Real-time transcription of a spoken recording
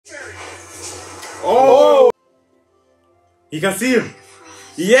Oh! You can see him.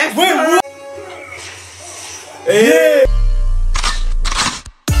 Yes! Wait, what? Hey!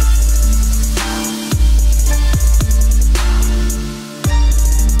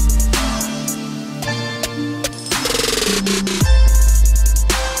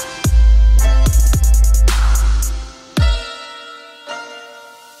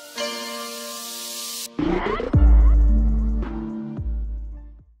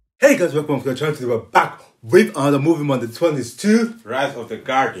 Hey guys, welcome to the channel. Today we're back with another movie Monday. This one is 2 Rise of the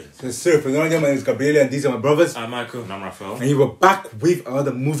Guardians. Yes, sir. For my name is Gabriele and these are my brothers. I'm Michael. And I'm Raphael. And we're back with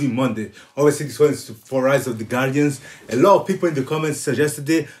another movie Monday. Obviously, this one is for Rise of the Guardians. A lot of people in the comments suggested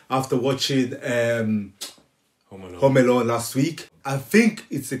it after watching Home Alone last week. I think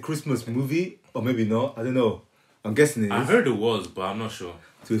it's a Christmas movie, or maybe not. I don't know. I'm guessing it is. I heard it was, but I'm not sure.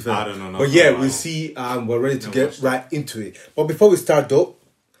 To be fair. I don't know. But yeah, we'll see. We're ready to get right into it. But before we start though,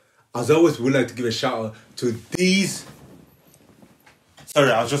 as always, we would like to give a shout out to these.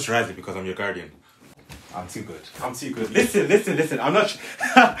 Sorry, I was just rising because I'm your guardian. I'm too good. I'm too good. Listen. I'm not.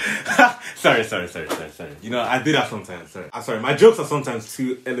 Sorry. You know, I do that sometimes. Sorry. I'm sorry. My jokes are sometimes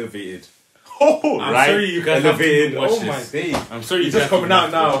too elevated. Oh, I'm right. sorry you guys Elevated. have to watch Oh my this. days. I'm sorry It's just coming out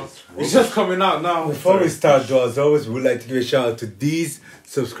now. It's just coming out now. Before we start though, as always, we would like to give a shout out to these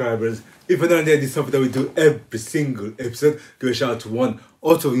subscribers. If you're not there, this is something that we do every single episode. Give a shout out to one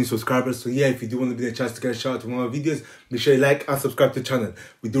or two new subscribers. So yeah, if you do want to be the chance to get a shout out to one of our videos, make sure you like and subscribe to the channel.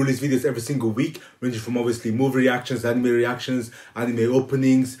 We do release videos every single week, ranging from obviously movie reactions, anime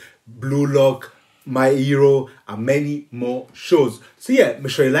openings, Blue Lock, My Hero, and many more shows. So yeah,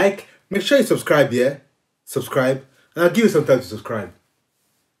 make sure you like, make sure you subscribe, yeah? Subscribe. And I'll give you some time to subscribe.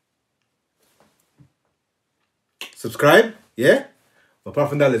 Subscribe, yeah? But apart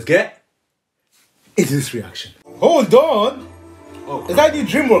from that, let's get into this reaction. Hold on! Oh, is that the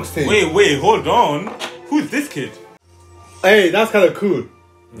DreamWorks thing? Wait, hold on. Who's this kid? Hey, that's kind of cool.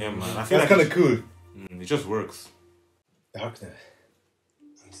 Yeah, man. I feel That's like kind of cool. it just works. Darkness.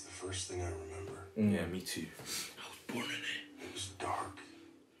 That's the first thing I remember. Yeah, me too. I was born in it. It was dark.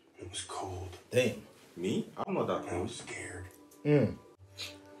 It was cold. Damn. Me? I'm not that I cold. was scared.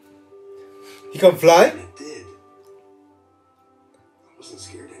 He can fly? And it did. I wasn't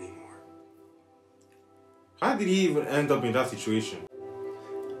scared anymore. How did he even end up in that situation?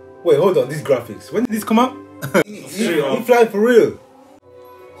 Wait, hold on. These graphics. When did this come out? he Straight fly for real.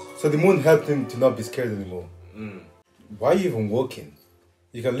 So the moon helped him to not be scared anymore. Why are you even walking?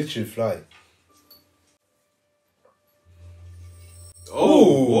 You can literally fly.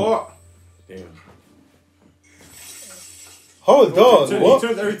 Oh, what? Damn. Hold on. What? He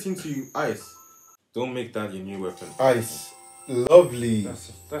turns everything to ice. Don't make that your new weapon. Ice. Lovely.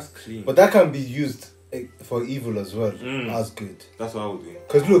 That's clean. But that can be used for evil as well. That's good. That's what I would do.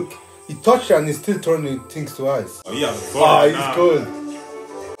 Because look, he touched it and he's still turning things to ice. Oh yeah. He's good.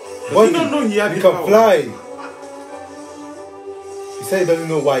 But he don't know he had He this can power. fly. He said he doesn't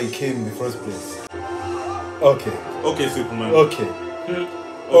know why he came in the first place. Okay. Okay, Superman. Okay.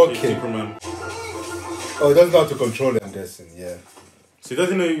 Okay, Superman. Oh, he doesn't know how to control it, I'm guessing, yeah. So he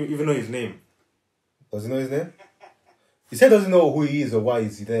doesn't even know his name. Does he know his name? He said he doesn't know who he is or why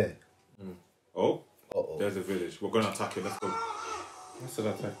is he there. Oh? Uh-oh. There's a village. We're gonna attack it. Let's go. Let's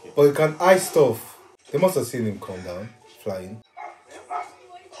attack it. But he can ice stuff. They must have seen him come down, flying.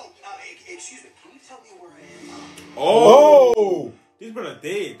 Excuse me, can you tell me where I am? Oh! This brother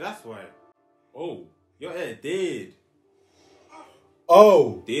dead, that's why. Oh, your head dead.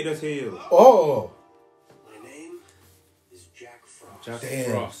 Oh! Dead as hell. Oh! My name is Jack Frost. Jack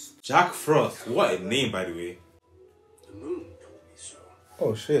Damn. Frost. Jack Frost. What a name, by the way. The moon told me so.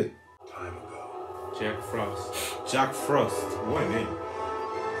 Oh shit. Time ago. Jack Frost. Jack Frost. What a name.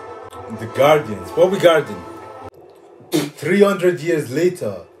 The Guardians. What we guarding? 300 years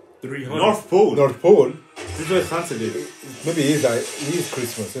later. 300. North Pole. North Pole? This is where Santa lives. Maybe it is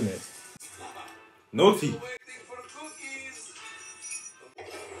Christmas, isn't it? No tea.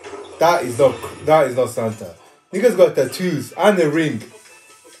 That is not Santa. Niggas got tattoos and a ring.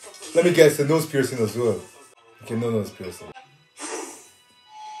 Let me guess, a nose piercing as well. Okay, no nose piercing.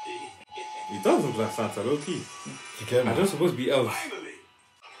 He does look like Santa, low key. You get me? I don't supposed to be elves.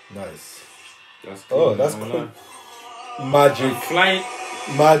 Nice. That's cool. Oh, that's cool. Magic. Flying.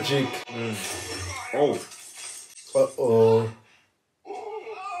 Magic. Oh. Uh-oh.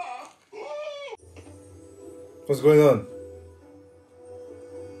 What's going on?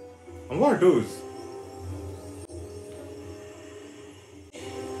 And what are those?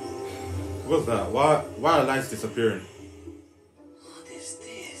 What's that? Why are lights disappearing? What is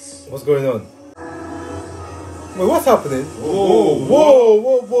this? What's going on? Wait, what's happening? Whoa, Whoa.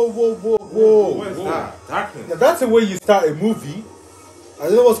 What is that? Darkness. Now that's the way you start a movie. I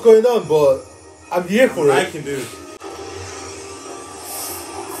don't know what's going on, but I'm here for I it. can do it.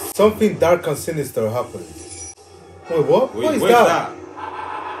 Something dark and sinister happened. Wait, what? Wait, What is where's that? Oh,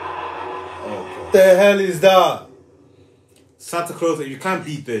 God. The hell is that? Santa Claus, you can't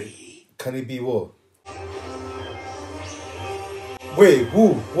beat the... Can it be what? Wait,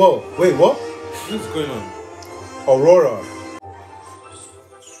 who? Whoa, wait, what? What's going on? Aurora.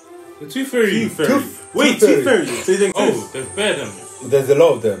 The Tooth Fairy. Tooth Wait, Tooth Fairy. So they exist. Oh, there's bear them. There's a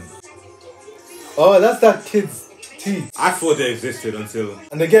lot of them. Oh, that's that kid's teeth. I thought they existed until...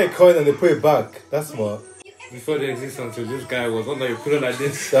 And they get a coin and they put it back. That's smart. Before they exist until this guy was on the pillow like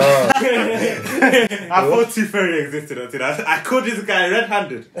this. Ah. I thought Tooth Fairy existed until I caught this guy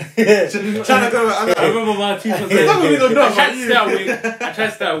red-handed. Yeah. Trying to go... I remember my teeth was It's not really like, not I tried about to you. stay awake. I tried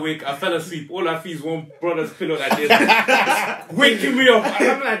to stay awake. I fell asleep. All I feel is one brother's pillow like this. Waking me up.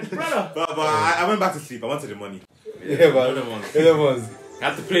 And I'm like, brother. But I went back to sleep. I wanted the money. Yeah, man. Other ones. The other ones. I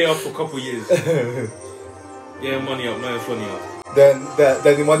had to play it off for a couple of years. Yeah, money up, not funny up. Then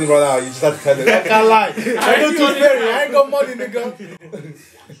the money run out. You just have to tell it. I can't lie. I know Tooth Fairy. I ain't got money, nigga. Over the children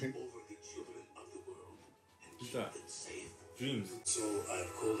of the world and What's keep that? them safe. Dreams. So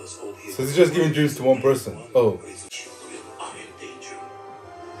I've called us all here. So it's just giving dreams to one person. Oh. The children are in danger.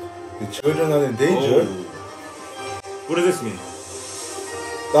 The children are in danger? Oh. What does this mean?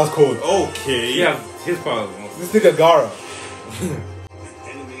 That's cold. Okay. Yeah, his powers. This nigga Gara. An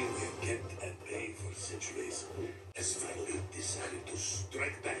enemy we have kept at bay for centuries has finally decided to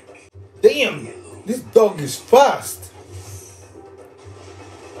strike back. Damn. This dog is fast.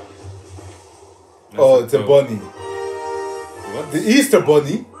 Oh, it's a bunny. What? The Easter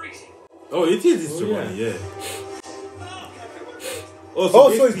bunny. Oh, it is Easter yeah. Bunny, yeah.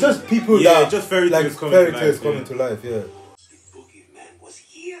 Oh, so it's just people yeah, that just fairy like tales coming fairy to tales life, coming yeah. to life, yeah. The boogeyman was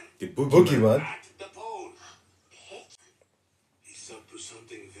here The Boogeyman. at the pole. He's up to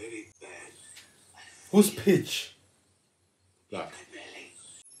something very bad. Who's Peach? Black.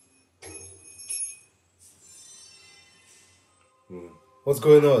 Really? What's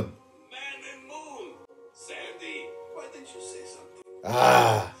going on? Man and moon. Sandy, why didn't you say something?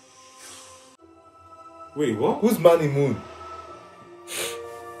 Ah. Wait, what? Who's Manny Moon?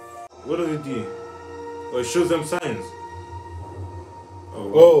 What does it do? Oh, it shows them signs. Oh,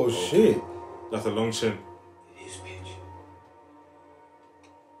 wow. Oh, Okay. shit. That's a long chin. It is Peach.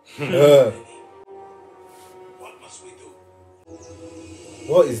 What must we do?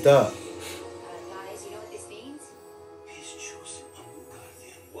 What is that? Guys, you know what this means? He's chosen a new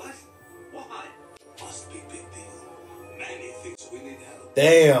guardian. What? Why? Must be big deal. Many things we need help.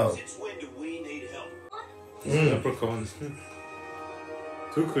 Damn. Since when do we need help? Leprechauns.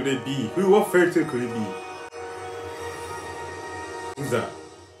 Who could it be? What fairy tale could it be? Who's that?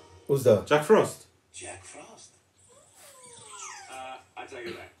 Who's that? Jack Frost. Jack Frost. I take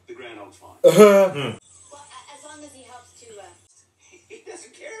it back. The groundhog's fine. Well, as long as he helps to, He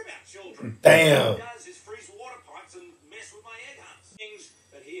doesn't care about children. Damn. All he does is freeze water pipes and mess with my egg hunts. Things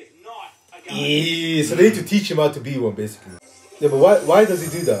that he is not a guardian. Yeah, so they need to teach him how to be one, basically. Yeah, but why does he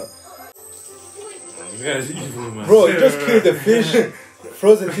do that? This guy's evil, man. Bro, he just killed the fish.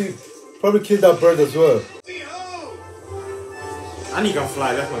 Frozen teeth. Probably killed that bird as well. And he can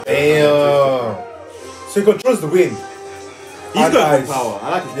fly, that's my Damn. So he controls the wind. He's And got good ice. power. I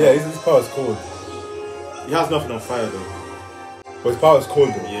like his power. Yeah, his power is cold. He has nothing on fire though. But his power is cold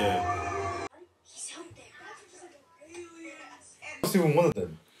though. Yeah. he's out there. What's even one of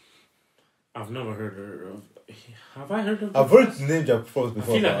them? I've never heard of. Have I heard of? I've heard the name Jack Frost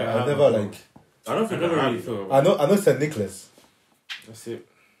before, feel like but I I've have never before. like. I don't I think never I really have. thought. I know St. Nicholas. That's it.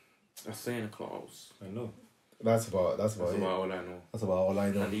 That's Santa Claus. I know. That's about That's it. about all I know. That's about all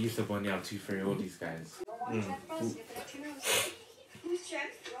I know. And the Easter Bunny, I'm Tooth Fairy, all these guys. Who's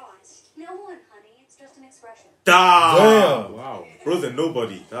Jack Frost? No one, honey. It's just an expression. Damn. Wow. Bro's a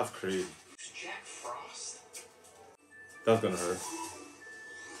nobody. That's crazy. Jack Frost. That's gonna hurt.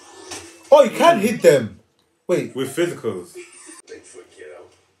 Oh, you can't hit them. Wait, With physicals. Bigfoot kiddo.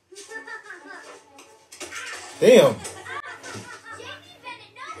 damn. Jamie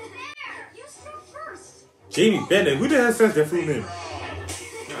Bennett, not there! You struck first! Jamie Bennett. Who the hell says their full name?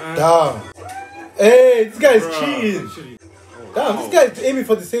 Damn. Hey, this guy's Bruh. cheating. Damn, this guy's aiming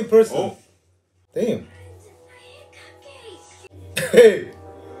for the same person. Oh. Damn. Hey.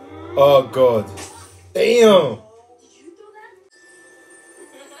 Oh, God. Damn.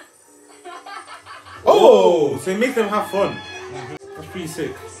 Oh, so it makes them have fun. That's pretty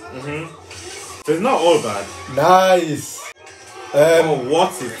sick. So it's not all bad. Nice. Oh,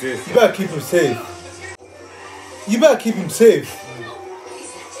 what is this? You better keep him safe. You better keep him safe.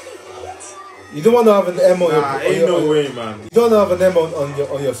 You don't want to have an M on Nah, ain't no way, man. You don't want to have an M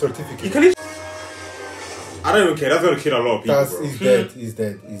on your certificate. You can. I don't even care. That's gonna kill a lot of people, bro. He's dead. He's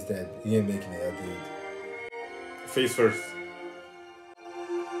dead. He's dead. He ain't making it, dude. Face first.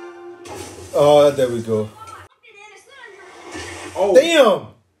 Oh, there we go. Oh, damn!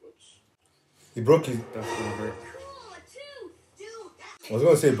 He broke his. That's gonna hurt. I was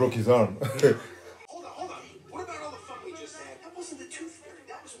gonna say he broke his arm. Hold on. What about all the fun we just had? That wasn't the tooth fairy.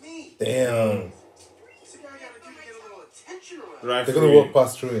 That was me. Damn. What's the guy gotta do to get a little attention around? Right. They're gonna walk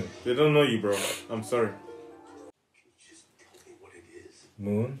past through him. They don't know you, bro. I'm sorry. Can you just tell me what it is?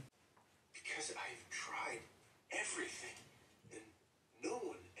 Moon. Because I've tried everything, and no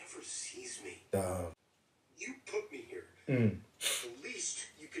one ever sees me. Damn. You put me here. Mm. The least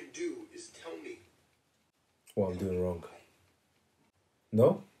you can do is tell me. What I'm doing wrong.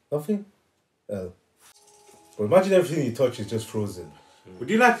 No? Nothing? But imagine everything you touch is just frozen. Would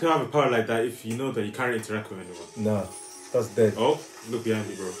you like to have a power like that if you know that you can't interact with anyone? Nah. That's dead. Oh, look behind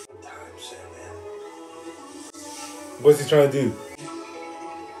you, bro. Time, Sandman. What's he trying to do?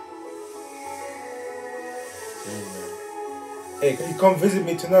 Hey, can you come visit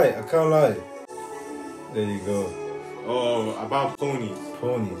me tonight? I can't lie. There you go. Oh, about ponies.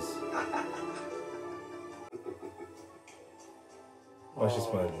 Ponies. Why is she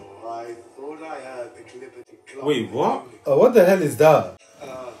smiling? I thought I had the clippity clop. Wait, what? Oh, what the hell is that?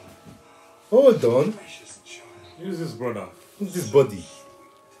 Hold on. Precious child. Who's this brother? Who's this body?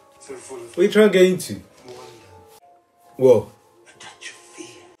 So full of What are you trying to get into? wonder, Whoa. a touch of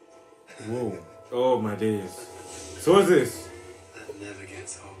fear Whoa. Oh my days. So what's this? that never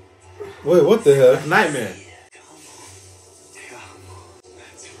gets old. Wait, what the hell? Nightmare. Come on,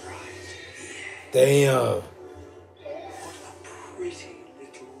 that's right. Damn. What a pretty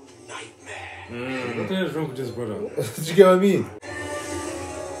little nightmare. What the hell is wrong with this brother? Did you get what I mean?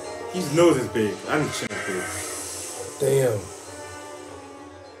 His nose is big and his chin is big. Damn.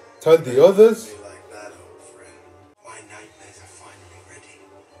 Tell the others. Be like that, old friend. My nightmares are finally ready.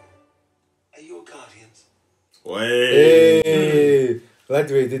 Are you Guardians? Wait. Hey. I like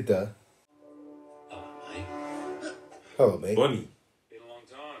the way he did that. Mate. Hello, mate. Bunny. Been a long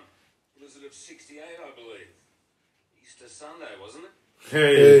time. Blizzard of 68, I believe. Easter Sunday, wasn't it?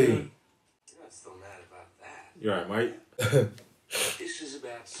 Hey. Hey. You're not still mad about that. You alright, mate? This is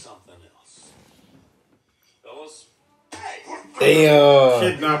about something else. Fellas, Damn.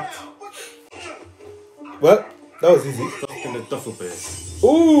 Kidnapped. Well, that was easy. Stuck in the duffel bag.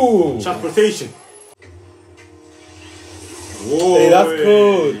 Ooh. Transportation. Whoa. Hey, that's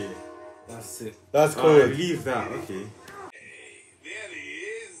cool. That's it. That's I cool. leave that. Okay. Hey, there he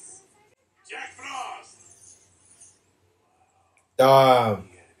is. Jack Frost. Damn. You gotta be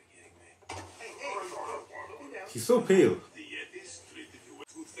kidding me. Hey, He's so pale. the Yetis treated you with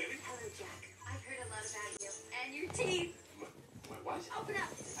tooth fairy? Hello, Jack. I've heard a lot about you and your teeth. My what? Open up.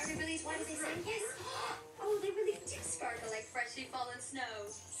 Are they really as white as they say? Yes. Oh, they really do sparkle like freshly fallen snow.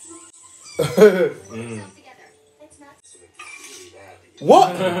 Put yourself together. It's not. Really bad.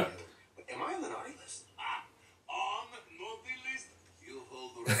 What? Am I on the naughty list? On the naughty list? You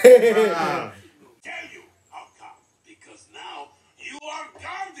hold the right. Tell you how come? Because now you are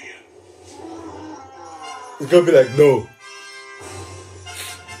Guardian. It's gonna be like, no.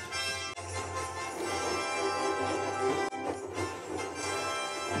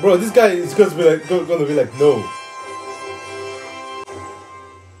 Bro, this guy is gonna be like, no.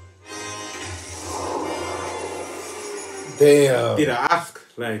 Damn. Did I ask?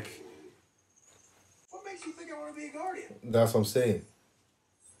 Like, What makes you think I want to be a Guardian? That's what I'm saying.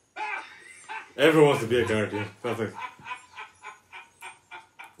 everyone wants to be a guardian. Perfect.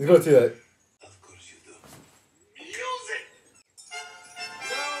 He's gonna say that. Of course you do. Music!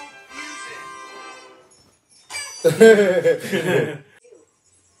 No music!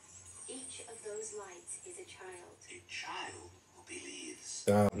 Each of those lights is a child. A child who believes.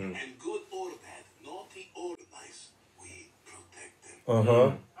 Damn. And good or bad, naughty or nice, we protect them.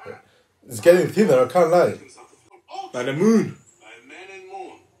 Uh-huh. It's getting thinner, I can't lie. By the moon. By man and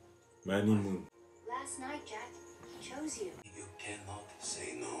moon. Manny moon. Last night, Jack, he chose you. You cannot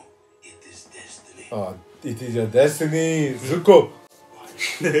say no. It is destiny. Oh, it is your destiny, Zuko.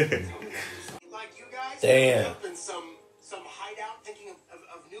 Like you guys? Damn. Up in some hideout thinking of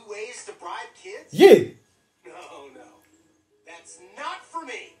new ways to bribe kids? Yeah. No. That's not for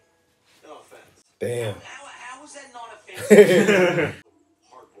me. No offense. Damn. How is that not offensive?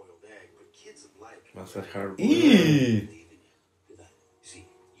 Hard-boiled egg, but kids like. That's a hard Eee. Believe in you. You see,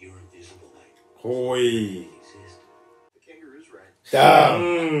 you're invisible like. Hoi. Exist. The kangaroo's right. Damn.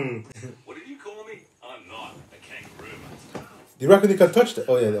 Mm. what did you call me? I'm not a kangaroo. Do you reckon he can touch that?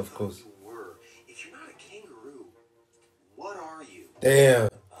 Oh, yeah, of course. If you're not a kangaroo, what are you? Damn.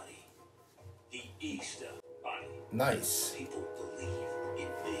 Bunny. The Easter Bunny. Nice. People believe in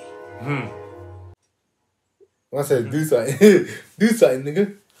me. I said, do something. Do something,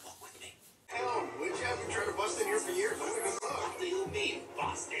 nigga. Walk with me. Hang on, wouldn't you have been trying to bust in here for years? I'm gonna go look. What do you mean,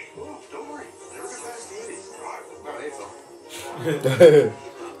 busting? Oh, don't worry. Never get past the 80s. Right. No, it's all.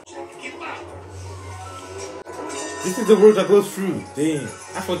 Keep up. This is the road that goes through. Damn.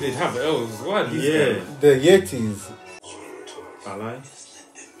 I thought they'd have elves. What are these guys? The Yetis. I lie.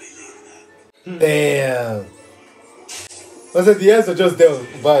 Damn. I said, the ants are just there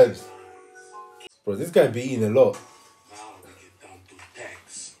vibes. Bro, this guy be eating a lot. Now we get down to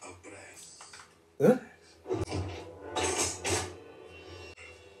tax of brass. Huh?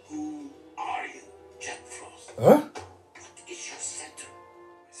 Who are you, Jack Frost? Huh? What is your center?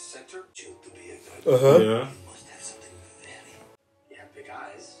 Center? Chill to be a guy. Uh-huh. Yeah. You must have something very... You have big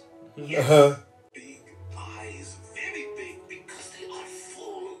eyes? Uh-huh. Big eyes. Very big because they are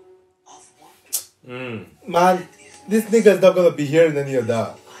full of wonder. Man, this nigga's not gonna be hearing any of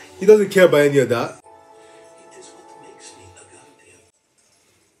that. He doesn't care about any of that. It is what makes me a guardian.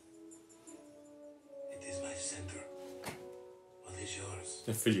 It is my center. What is yours?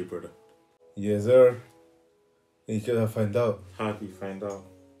 I feel you, brother. Yes, sir. You cannot find out. How do you find out?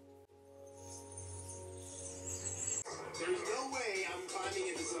 There's no way I'm climbing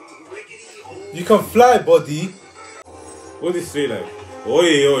into some rickety old... You can fly, buddy. What does it say like?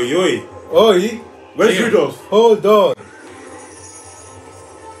 Oi, oi, oi. Oi, Where's Damn. Rudolph? hold on.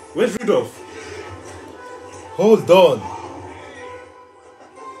 Where's Rudolph? Hold on.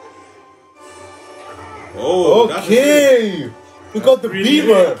 Oh, that's Okay. We got the really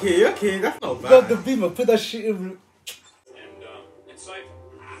beamer. Okay, okay, that's not We bad. got the beamer. Put that shit in. And, it's safe.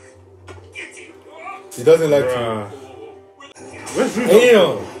 Get him! He doesn't like to. Bruh. Where's Rudolph?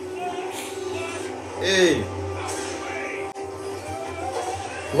 Damn. Hey.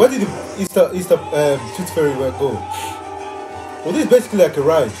 Where did the Easter Tooth Fairy go? Well, this is basically like a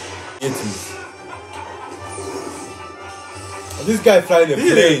ride. It is. And this guy flying a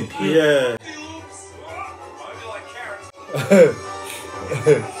plane. Yeah. I feel like carrots.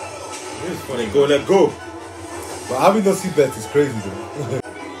 This is funny. Go, let go. But having no seatbelt is crazy though.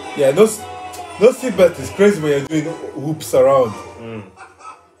 Yeah, no seatbelt is crazy when you're doing whoops around.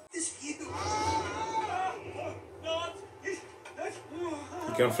 This view.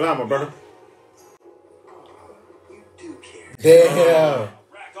 You can fly, my brother. You do care. Damn.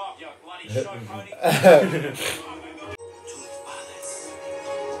 Rack off, you bloody show pony. Tooth Palace.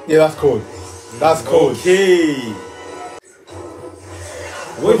 Yeah, that's cold. That's cold. Okay.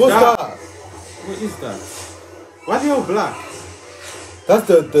 Wait, what's that? What is that? Why are they all black? That's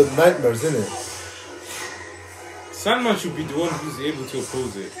the nightmares, isn't it? Sandman should be the one who's able to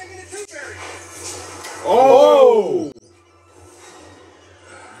oppose it. Oh!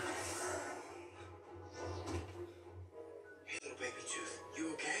 Hey, little baby tooth.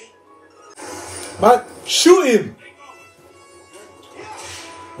 You okay? Man, shoot him!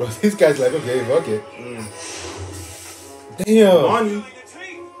 Bro, this guy's like, okay, fuck it. Damn. Money.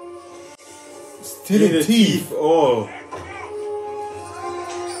 Stealing teeth. Oh.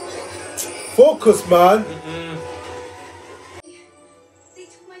 Focus, man. They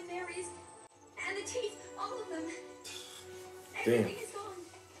took my fairies and the teeth, all of them. Damn. Everything is gone.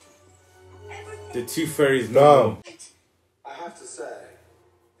 Everything. The two fairies. No. I have to say,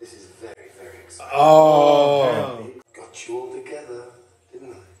 this is very, very exciting. Oh. Got you all together,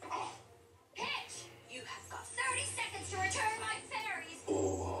 didn't I? Pitch! You have got 30 seconds to return my fairies.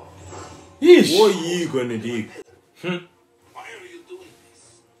 Oh. Yeesh. What are you gonna do? Why are you doing this?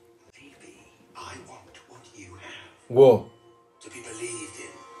 Baby, I want what you have. Whoa. To be believed in.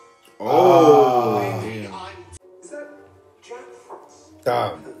 Oh. Baby, Is that Jack Frost?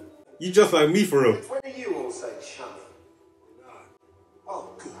 Damn. You just like me for real. When are you all say chummy? No. Oh,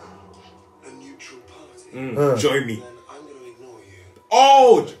 good. A neutral party. Join me. Then I'm going to ignore you.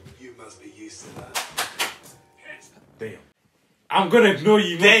 Oh. You must be used to that. Damn. I'm gonna ignore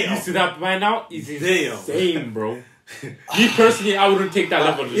you. Damn. Not used to that by now. It's Damn. insane, bro. Me personally, I wouldn't take that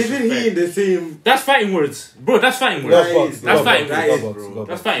level of Isn't he in disrespect. the same? That's fighting words, bro. That's fighting words. That's fighting words.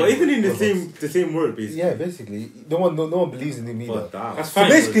 That's fighting But words. isn't he in the same word, basically? Yeah, basically. No one believes in him either. But damn. That's So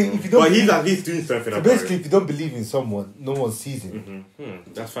fighting basically, words, if you don't But he's believe, at least doing something so about basically, it. if you don't believe in someone, no one sees him.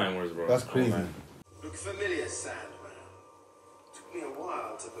 That's fighting words, bro. That's crazy. Oh, man. Look familiar, Sandman. Took me a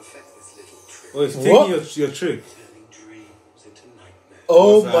while to perfect this little trick. Oh, it's What? taking your trick. Turning dreams into nightmares.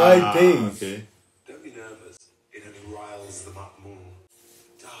 Oh my Ah, days. okay. Don't be nervous. It only riles them up more.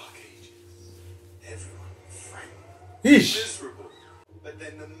 Dark ages. Everyone frightened. Ish. miserable. But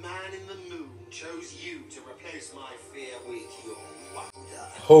then the man in the moon chose you to replace my fear with your wonder.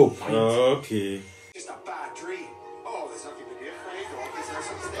 Hope. Okay. Just a bad dream. Oh, there's nothing to be afraid of. Is there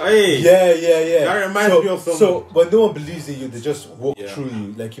something? Hey. Yeah. That reminds me of someone. So when no one believes in you, they just walk Yeah. through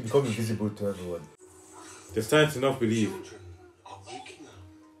you, like you become invisible to everyone. They're starting to not believe. Children are waking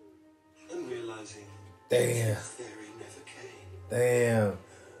up and realizing Damn. fairy never came. Damn.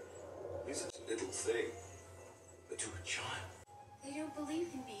 It's a little thing, but to a child. They don't believe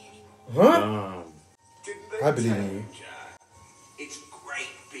in me anymore. Huh? Didn't they I believe tell in you. Jack? It's great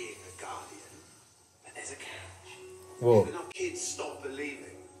being a guardian, but there's a catch. Whoa. If enough kids stop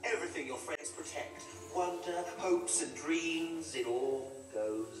believing, everything your friends protect, wonder, hopes and dreams, it all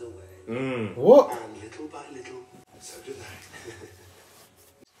goes away. What? And little by little, so do they.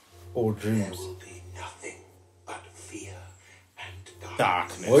 All There dreams. will be nothing but fear and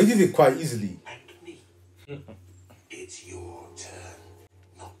Darkness. Well, he did it quite easily. and me. It's your turn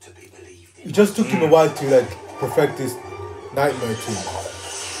not to be believed in. It just took him a while to like perfect this nightmare thing.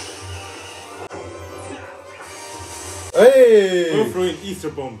 We're Hey! throwing Easter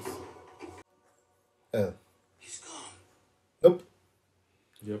bombs. He's gone. Nope.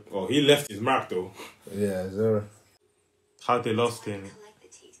 Yep. Oh, he left his mark though. Yeah, Zara. How they lost him. Collect the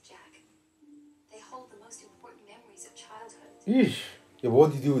teeth, Jack. They hold the most important memories of childhood. Yeesh. Yeah, but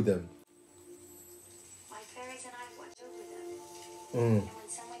what do you do with them? My fairies and I watch over them. Mm. And when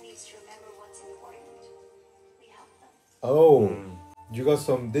someone needs to remember what's important, we help them. Oh. You got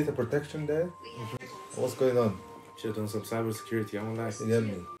some data protection there? We have What's going on? Should have done some cyber security. I won't lie. You get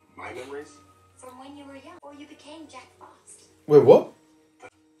me? My memories? from when you were young, or you became Jack Frost. Wait, what? I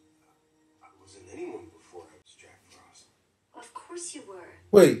wasn't anyone before I was Jack Frost. Of course you were.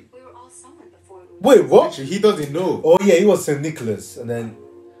 Wait. We were all someone before we were. Wait, what? Actually, he doesn't know. Oh yeah, he was St. Nicholas, and then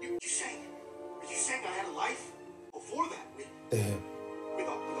You saying? Are you saying I had a life before that? damn. With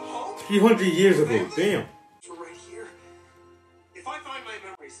a home? 300 years ago. Damn. So right here. If I find my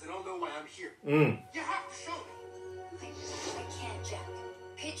memories, then I'll know why I'm here. You have to show me. I can't, Jack.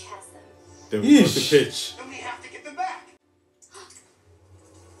 Pitch has them. Then we got the Yeesh. pitch. Then we have to get them back.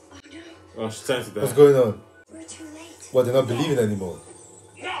 Oh no, Oh, she's trying to What's die. going on? we're too late. What, they're not believing anymore?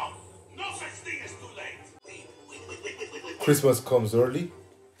 No! No such thing as too late. Wait. Christmas comes early?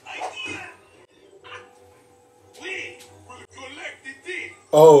 Idea! We will collect the teeth.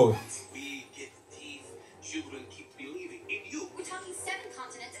 Oh. We get the teeth. Children keep believing in you. We're talking 7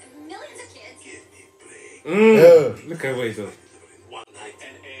 continents and millions of kids. Give me break. Yeah. Look at what he does. One night.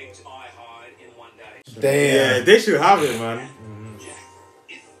 And eggs I hide in one day. Yeah, Damn. they should have it, man. Jack,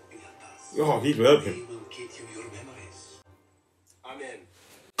 if you help us, Oh, he will help we him. will get you your memories. I'm in.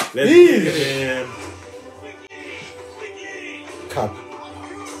 Let's Yeesh. get him. Cap.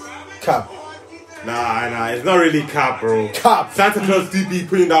 Cap. Nah, it's not really cap, bro. Cap. Santa Claus DP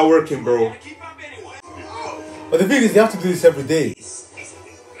putting that work in, bro. Keep up anyway. But the thing is, you have to do this every day.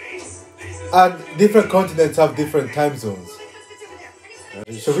 And different continents have different time zones.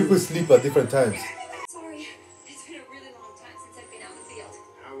 So people sleep at different times. Sorry, it's been a really long time since I've been out in the field.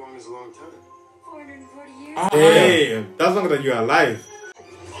 How long is a long time? 440 years. Hey, that's longer than you're alive.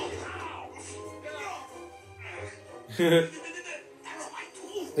 Are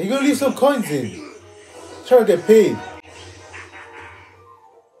you gonna leave some coins in? Try to get paid.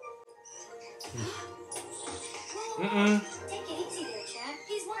 Take it easy there, Chad.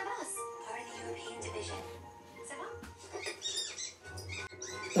 He's one of us. Part of the European division. Ça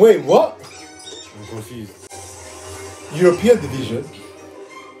va? Wait, what? I'm confused. European division?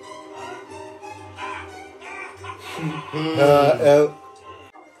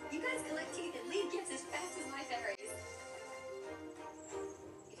 You guys collect teeth and leave gifts as fast as my fairies.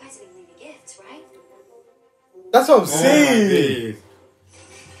 You guys have been leaving gifts, right? That's what I'm Oh, saying. days.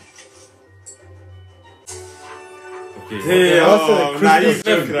 Okay. Damn, that's a Oh, nah, Christmas he's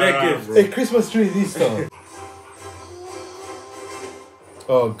tree. looking around, bro. A Christmas tree in Easter.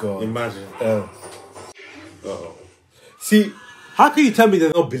 Oh god. Imagine. Uh-oh. See, how can you tell me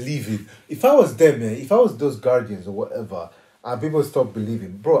they don't believe it? If I was them, man, if I was those guardians or whatever, and people stop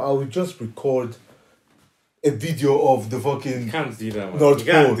believing, bro, I would just record a video of the fucking You can't do that, man. North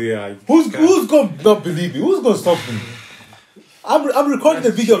You can't Pole. do that. Who's gonna not believe me? Who's gonna stop me? I'm recording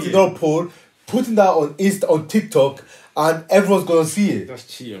That's a video of the cheating. North Pole, putting that on on TikTok, and everyone's gonna see it. That's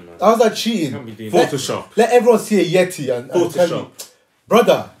cheating, man. How's that cheating? Can't be doing Let- Photoshop. Let everyone see a Yeti and tell me, Photoshop.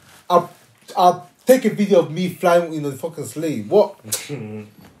 brother, I'll take a video of me flying in a fucking sleigh. What?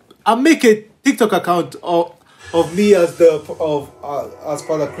 I'll make a TikTok account of me as as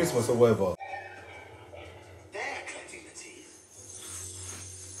Father Christmas or whatever. They're collecting the teeth.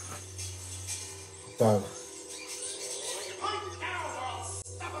 Damn.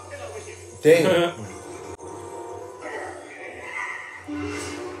 Damn.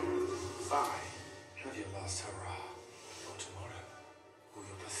 Fine. Have your last hurrah. For tomorrow. All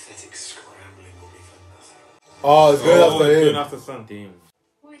your pathetic scrambling will be for nothing. Oh, it's going after Going him. after Sun. Damn.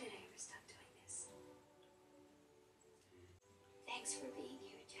 Why did I ever stop doing this? Thanks for being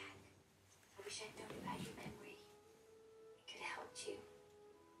here, Jack. I wish I'd known about your memory. It could have helped you.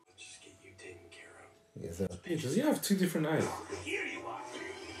 I'll just get you taken care of. Yes, sir. Hey, does he have 2 different eyes? Here you are.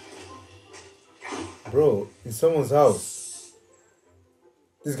 Bro, in someone's house.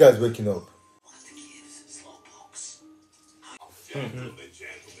 This guy's waking up. One of the kids, Slowpox. Gentlemen,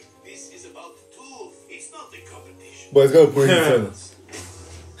 gentlemen, this is about the tool. It's not the competition. But he's gonna put it in front.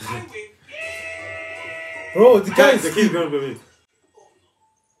 I win. Bro, the guy The is kid's gonna be.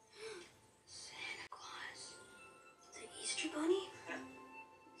 Santa Claus. The Easter Bunny?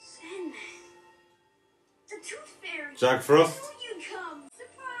 Sandman. The Tooth Fairy. Jack Frost. Will you come?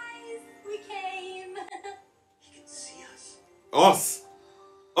 Surprise! We came. He can see us. Us.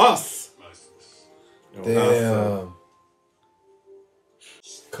 Us. Most of us. Damn.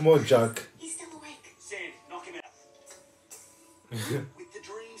 Come on, Jack. He's still awake. Sand, knock him out. With the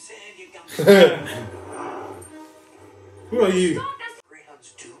dream, Sand, you got Who are you?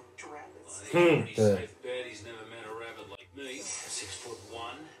 greyhounds do to rabbits. Pretty Yeah. safe bet he's never met a rabbit like me.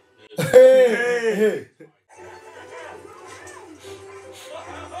 6'1". Hey, hey.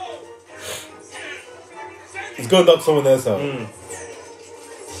 He's gonna knock someone else out.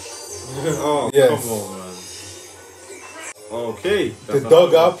 Oh, Yes. come on, man. Okay. The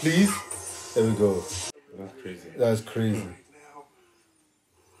dog out, please. There we go. That's crazy. That's crazy.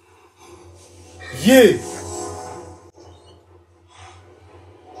 Yeah.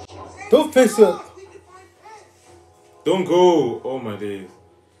 Don't face it. Don't go. Oh my days.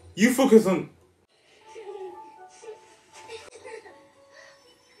 You focus on.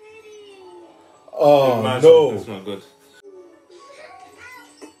 Oh Man, no. That's not good.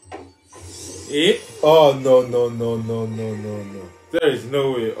 Eh? Oh no no no no no no no. There is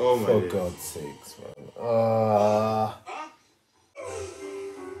no way. Oh my For days. God's sakes, man.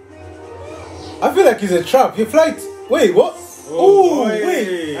 I feel like it's a trap. Your flight. Wait, what? Oh, boy.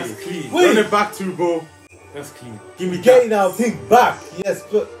 wait. That's clean. Wait. Run it back to bro. That's clean. Give me Getting that. our thing back. Yes,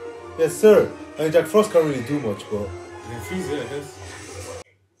 but yes, sir. I mean, Jack Frost can't really do much, but Yeah, freeze it, I guess.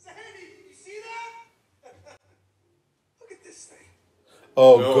 Sandy, you see that? Look at this thing.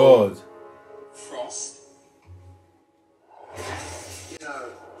 oh No. God. Frost. You know,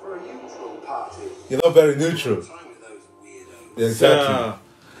 for a neutral party, You're not very neutral. time with those weirdos. Yeah, exactly. Yeah.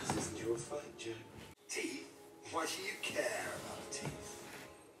 This isn't your fight, Jack. Teeth? Why do you care about teeth?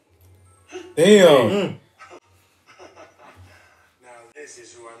 Damn. Now this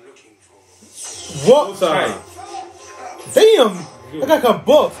is who I'm looking for. What? Sorry. Damn. That guy can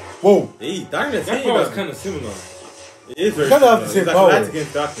box. Whoa. Hey, darkness. That Hey, power is man. kind of similar. It is very Kinda have the similar. same It's like power. light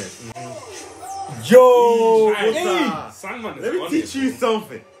against darkness. Yo. Hey, Hey. Sandman is Let me on teach it, you bro.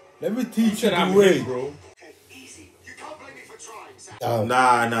 something. Let me You teach you said I'm the way. him, bro. Okay, easy. You can't blame me for trying, Sam. Nah,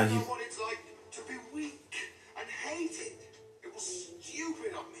 I he. know what it's like to be weak and hate it. It was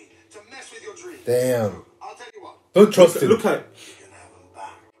stupid of me to mess with your dreams. Damn. I'll tell you what. Don't trust him. Look at. You can have them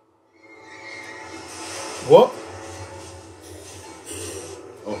back. What?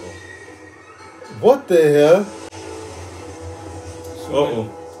 Uh-oh. What the hell?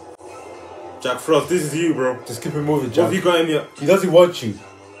 Uh-oh. Jack Frost, this is you, bro. Just keep it moving, What have Jack. you got in your... He doesn't want you.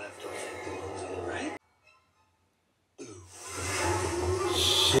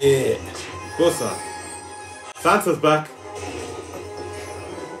 Shit. Go, son. Santa's back.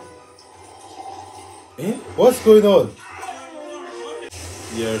 Eh? What's going on?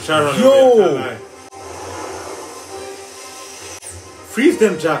 Yeah, try to run Yo! away. I can't lie. Freeze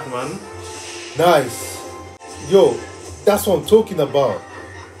them, Jack, man. Nice. Yo, that's what I'm talking about.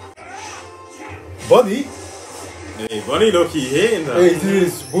 Buddy? Hey, Bunny Loki hitting that. Hey, this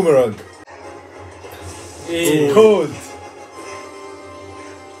is boomerang. Hey. Cold.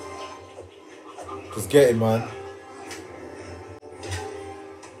 Just get it, man.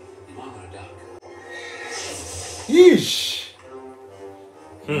 You might want to duck. Yeesh.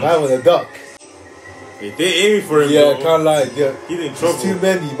 Man with a duck. Hey, they aiming for him, Yeah, bro. can't lie. Yeah. He's in There's trouble. too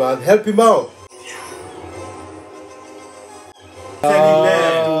many, man. Help him out. Kenny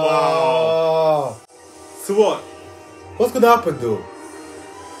left. Wow. Ah. So what? What's gonna happen though?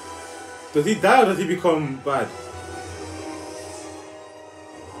 Does he die or does he become bad?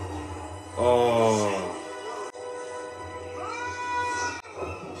 Oh.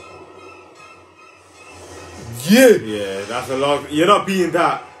 Yeah. Yeah, that's a lot. You're not beating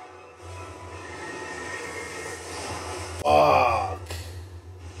that. Fuck.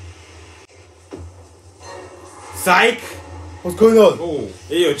 Psych. What's going on? Oh,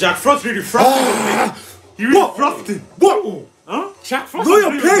 hey, yo, Jack Frost really frosted him, man. He really frosted. What? Huh? Jack Frost. Know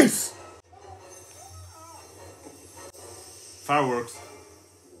your place. Fireworks.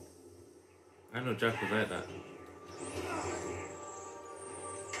 I know Jack was like that.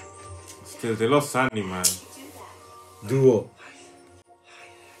 Still, they lost Sandy, man. Duo.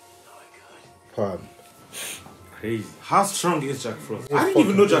 Pam. Crazy. How strong is Jack Frost? I didn't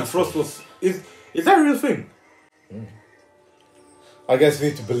even know Jack Frost was. Is that a real thing? I guess we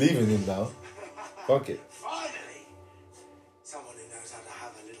need to believe in him now. Fuck it. Finally, someone who knows how to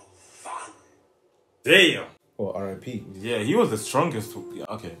have a little fun. Damn. Oh, R.I.P. Yeah, he was the strongest. Yeah,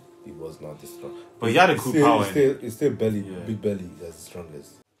 okay. He was not the strongest. But he had a cool power. It's still belly, Yeah. big belly that's the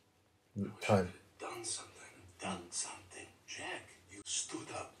strongest. Time. Done something. Jack, you stood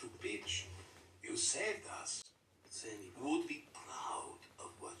up to bitch. You saved us. Sandy would be proud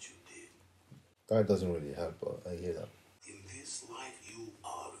of what you did. That doesn't really help, but I hear that. In this life, you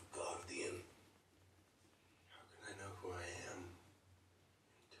are a guardian. How can I know who I am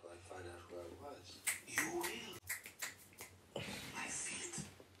until I find out who I was? You will. I feel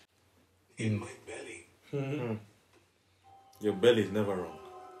it in my belly. Your belly's never wrong.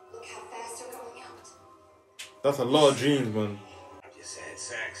 Look how fast they're going out. That's a lot of dreams, man. You said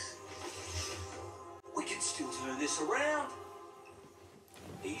sex. We can still turn this around.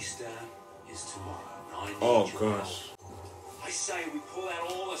 Easter is tomorrow. I need Oh your gosh. help. I say we pull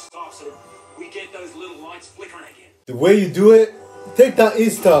out all the stops so we get those little lights flickering again. The way you do it, take that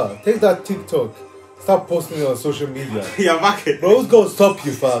Insta, take that TikTok, start posting it on social media. Yeah, back it. Bro, who's gonna stop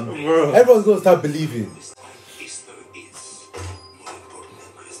you, fam? Bro. Everyone's gonna start believing. This time, Easter is more important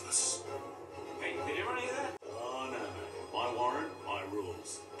than Christmas. Hey, did everyone hear that? Oh no. My warrant, my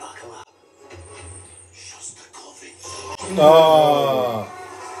rules. Buckle up. Shostakovich. Ah,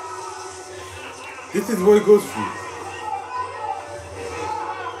 This is what it goes through.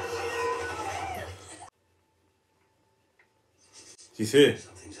 He's here.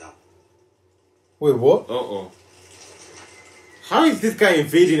 Something's up. wait, what? Uh-oh. How is this guy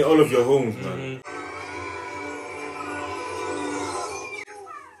invading all of your homes, man?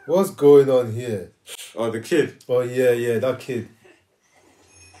 What's going on here? Oh, the kid. Oh yeah, that kid.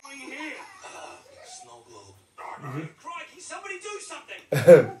 Are you here? Snow globe. Crikey, somebody do something!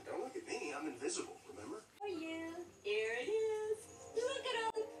 Don't look at me, I'm invisible, remember? For you. Here it is. Look at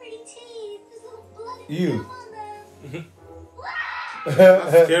all the pretty teeth. There's little blood and Ew. gum on them.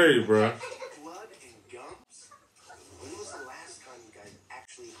 That's scary, bro. Blood and gums? When was the last time you guys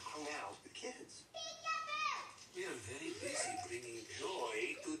actually hung out with kids? We are very busy bringing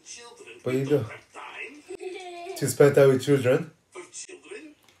joy to children. But you We don't- don't have time To spend time with children. for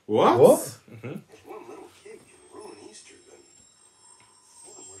children. What? What? If one little kid can ruin Easter, then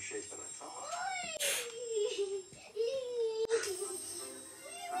we're in worse shape than I thought.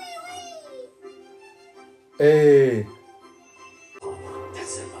 Hey,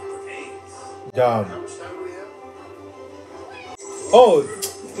 That's about the eggs. damn. How much time do we have? Oh,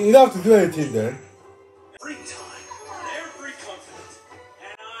 you don't have to do anything then. Free time. Every continent.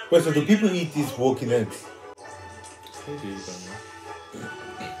 And I'm Wait, so do people eat these walking eggs?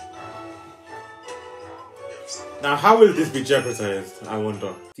 Now, how will this be jeopardized? I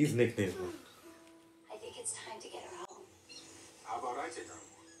wonder. These nicknames, man. I think it's time to get her home. How about I take her?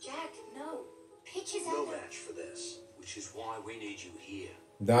 Jack, no. Pitch is No out there. match for this, which is why we need you here.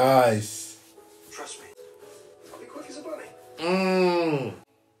 Nice. Trust me. I'll be quick as a bunny.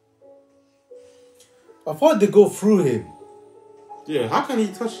 I thought they go through him. Yeah, how can he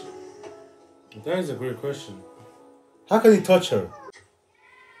touch? That is a great question. How can he touch her?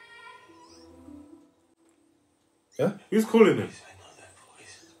 Yeah? Who's calling him? I know that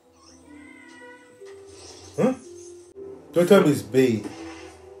voice. Huh? Don't tell me it's bait.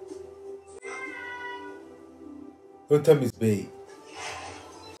 Don't tell me it's bait.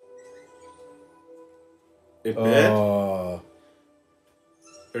 A bed? Uh,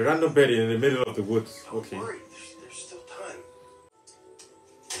 A random bed in the middle of the woods. Okay. Don't worry, there's still time.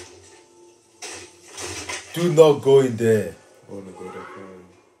 do not go in there. I wanna go there.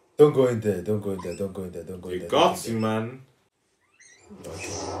 Don't go in there. Don't go in there. Don't go in there. Don't go in You there. got you, man.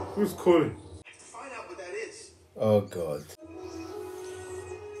 Who's calling? I have to find out what that is. Oh God.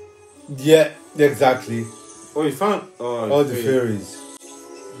 Yeah, exactly. Oh, you found All the fairies.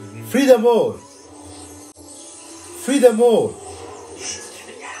 Free them all. Free them all. Get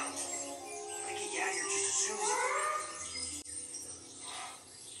it down. I get you out of here just as soon as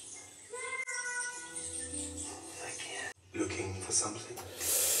I can. Looking for something?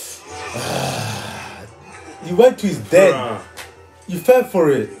 You went to his den. Bruh. You fell for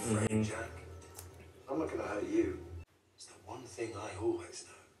it. Right, Jack. I'm looking to hire you.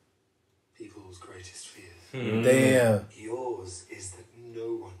 Damn. Yours is that no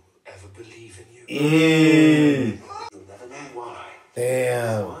one will ever believe in you. You'll never know why.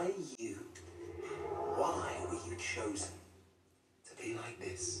 Damn. Why you? Why were you chosen to be like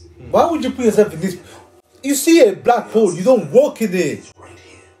this? Why would you put yourself in this? You see a black hole, you don't walk in it. It's right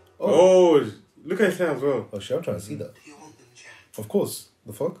here. Oh, look at his hair as well. Oh shit, I'm trying to see that. Do you want them, Jack? Of course.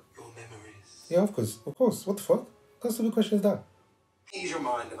 The fuck? Your memories. Yeah, of course. Of course. What the fuck? What stupid question is that? Ease your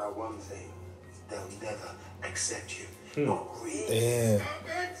mind about one thing. They'll never accept you. Not really. Damn.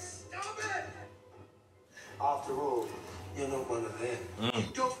 Stop it! After all, you're not one of them. You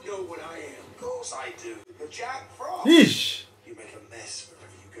don't know what I am. Of course I do. You're Jack Frost. Yeesh. You make a mess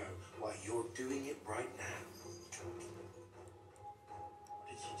wherever you go while you're doing it right now. What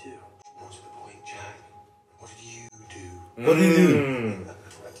did you do? More to the point, Jack. What did you do? What do you do?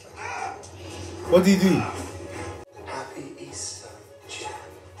 What do you do? Happy Easter, Jack.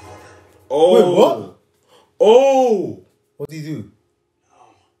 Oh. Wait, what? Oh. What do you do?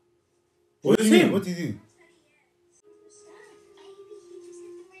 What do is you do? him? What do you do? Maybe he just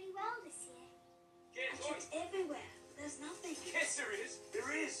did them really well this year. I checked everywhere. There's nothing. Yes, there is.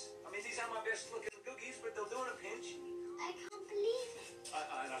 There is. I mean, these are my best looking cookies, but they'll do in a pinch. I can't believe it.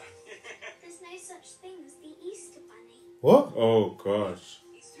 I know. There's no such thing as the Easter Bunny. What? Oh gosh.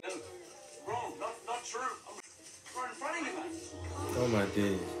 No, wrong. Not true. I'm right in front of you, mate. Oh my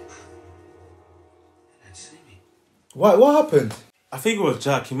days. And see me. What happened? I think it was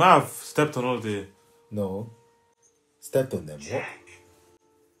Jack. He might have stepped on all the. No. Stepped on them. What? Jack,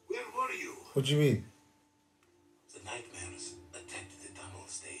 where were you? What do you mean? The nightmares attacked the tunnel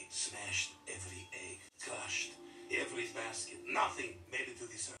stage, smashed every egg, crushed every basket. Nothing made it to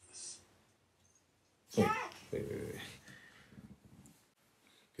the surface. Wait.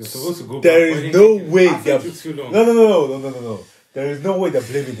 You're supposed to go. There back. Why is didn't no you- way I think they're... it took too long. No. There is no way they're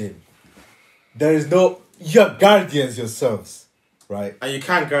blaming him. There is no... You're guardians yourselves, right? And you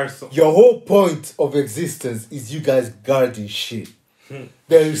can't guard some. Your whole point of existence is you guys guarding shit.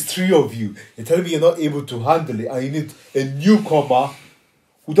 There is 3 of you. You're telling me you're not able to handle it and you need a newcomer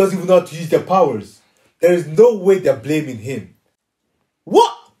who doesn't even know how to use their powers. There is no way they're blaming him.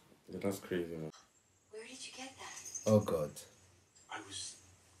 What? Yeah, that's crazy, man. Where did you get that? Oh God. I was.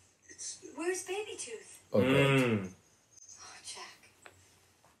 It's. Where's Baby Tooth? Oh God. Mm. Oh, Jack.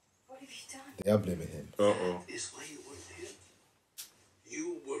 What have you done? They are blaming him. Uh-oh. Is why you were there.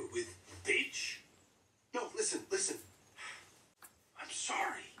 You were with Bitch. No, listen. I'm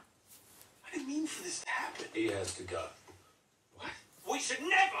sorry. I didn't mean for this to happen. He has to go. What? We should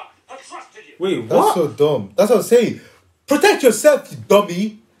never have trusted you. Wait, That's what? so dumb. That's what I'm saying. Protect yourself, you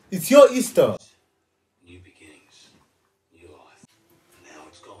dummy. It's your Easter. New beginnings. New life. Now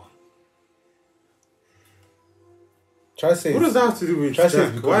it's gone. Try to say What does that have to do with Try to say it's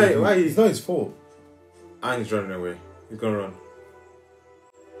Jack? because of you. Why It's he's not his fault. and he's running away. He's gonna run.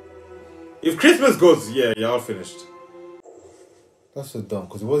 If Christmas goes, yeah, you're all finished. That's so dumb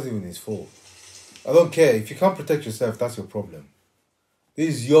because it wasn't even his fault. I don't care. If you can't protect yourself, that's your problem. This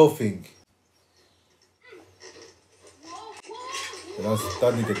is your thing. And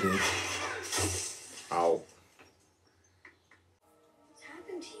that nigga did. Ow. What's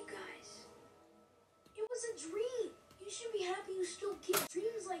happened to you guys? It was a dream. You should be happy you still get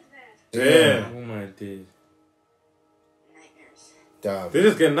dreams like that. Damn. Oh my days. Nightmares. Damn. They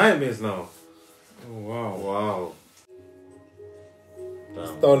just get nightmares now. Oh wow. Wow.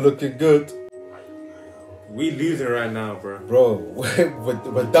 Damn. Not looking good. We losing right now, bro. Bro,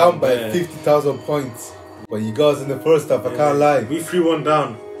 we're down by 50,000 points. But you guys in the first half, I can't lie. We 3-1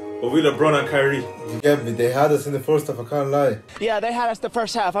 down. But we LeBron and Kyrie. You get me? They had us in the first half, I can't lie. Yeah, they had us the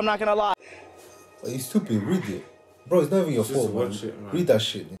first half, I'm not gonna lie. Are you stupid? Read it. Bro, it's not even your Just fault, man. watch it, man. Read that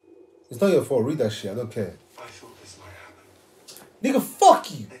shit. It's not your fault. Read that shit. I don't care. I thought this might happen. Nigga, fuck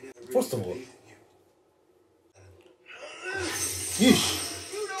you. I never really First of all. believed in you.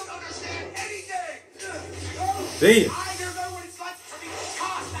 Yeesh. You don't understand anything! Damn. I don't know what it's like to be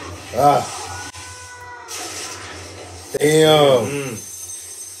cast out! Ah. Damn.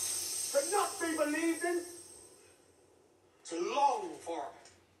 To not be believed in? To long for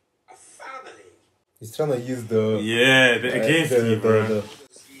a family. He's trying to use the... Yeah, they're against you, bro. Those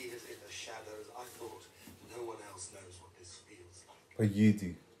years in the shadows, I thought no one else knows what this feels like. But you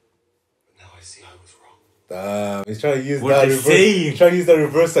do. But now I see I was wrong. Damn. He's trying to use What that they reverse... saying? He's trying to use that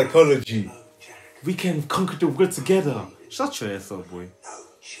reverse psychology. No, Jack. We can conquer the world together. Shut your ass up, boy. No,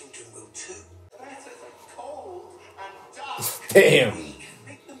 children will too. Letters are cold and dark. Damn. We can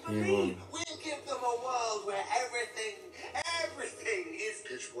make them believe. We'll give them a world where everything is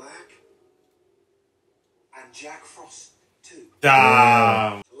pitch black. And Jack Frost too.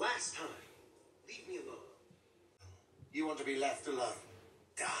 Damn. Last time, leave me alone. You want to be left alone.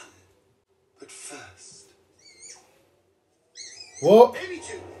 Done. But first... What? Baby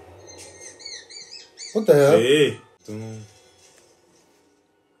 2. What the hell? Hey.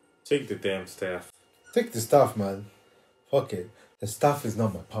 Take the damn staff. Take the staff, man. Fuck it. The staff is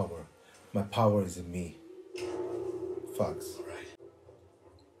not my power. My power is in me. Facts. Alright.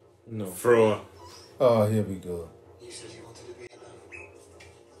 No. Throw. Oh, here we go. You said you wanted to be alone.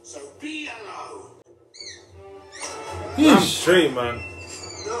 So be alone. I'm Yeesh. straight, man.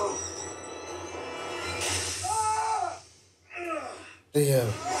 No. Damn.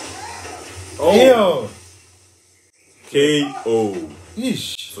 Oh. Damn. KO.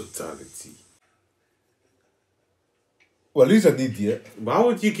 Yeesh. Fatality. Well, at least an idiot. Why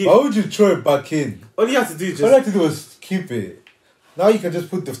would you keep... Why would you throw it back in? All you have to do is All you just... have to do is keep it. Now you can just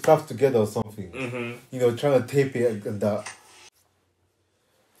put the stuff together or something. Mm-hmm. You know, trying to tape it and that.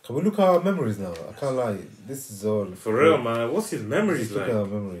 Can we look at our memories now? I can't lie. This is all... For real, man. What's his memories Let's look like? at our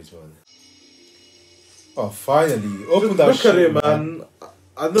memories, man. Oh, finally. Open that Look shit, at it, man.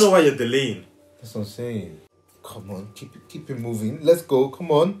 I don't know why you're delaying. That's what I'm saying. Come on, keep it moving. Let's go,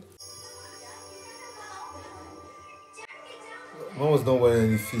 come on. Mom was not wearing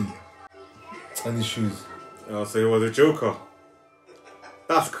any feet. Any shoes. Oh, so he was a joker.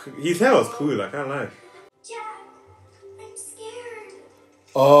 His hair was cool, I can't lie. Jack, I'm scared.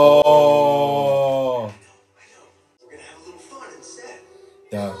 Oh. I know. We're gonna have a little fun instead.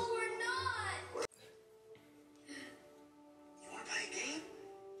 Yeah. No, we're not. You wanna play a game?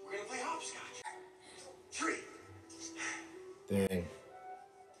 We're gonna play hopscotch. 3. Dang.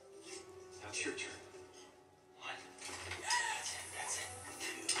 Now it's your turn. 1. That's it.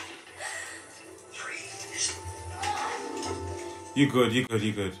 2. 3. You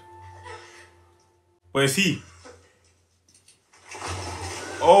good. Where is he?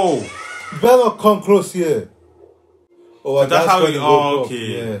 Oh. You better not come close here. Oh, So that's how when he... you Oh, woke up.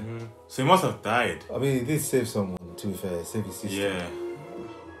 okay. Yeah. So he must have died. I mean, he did save someone, to be fair. Save his sister. Yeah.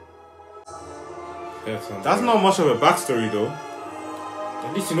 That's not much of a backstory, though.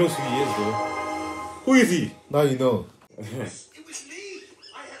 At least he knows who he is, though. Who is he? Now you know. It was me.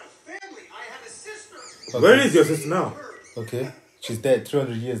 I had a family. I had a sister. Okay. Where is your sister now? Okay. She's dead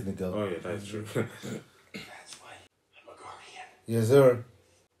 300 years, nigga. Oh, yeah, that's true. That's why I'm a guardian. Yes, sir.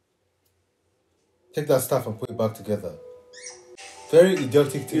 Take that stuff and put it back together. Very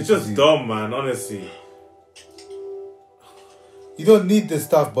idiotic thing It's to just do. dumb, man, honestly. You don't need the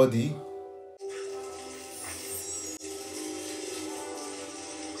stuff, buddy.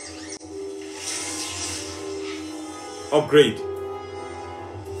 Upgrade.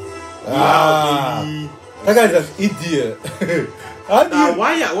 Ah, that guy's an idiot. How do you-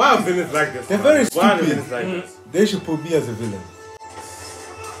 Why are villains like this? They're man? very Why are stupid. villains like this? They should put me as a villain.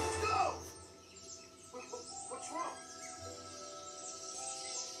 Go. What's wrong?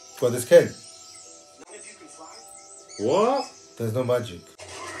 But this kid, None of you can fly. What? there's no magic.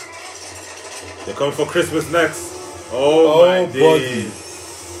 They're coming for Christmas next. Oh, my buddy. days.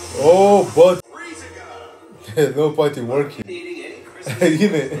 Oh, but Freeze ago. there's no point in working. Needing any Christmas. You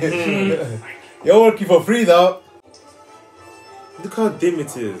know? You're working for free now. Look how dim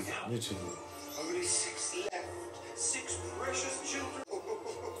it is. Literally. Only 6 left. 6 precious children.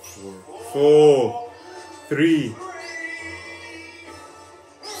 4, 3,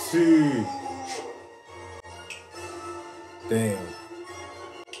 2. Damn.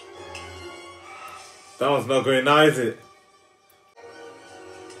 That one's not going now, is it?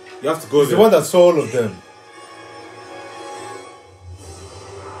 You have to go It's the there. one that saw all of them.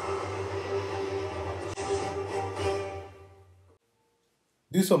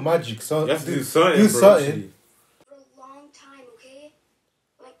 Do some magic, son. You have to do something, Do bro. something. actually. For a long time, okay?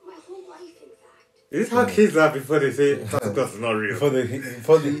 Like my whole life, in fact. Is this how kids are before they say Santa Claus is not real?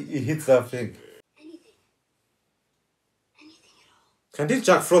 Before he hits that thing. Anything. Anything at all. Can this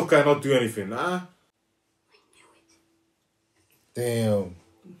Jack Frost guy not do anything? Nah. I knew it. Damn.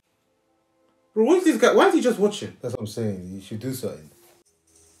 Bro, what is this guy? Why is he just watching? That's what I'm saying. You should do something.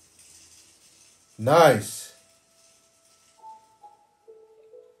 Nice.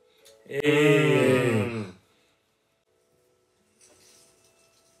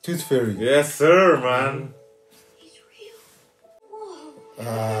 Tooth Fairy. Yes, sir, man. He's real. Whoa.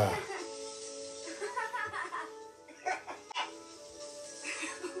 Ah.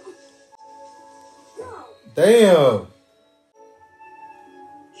 Whoa. Damn.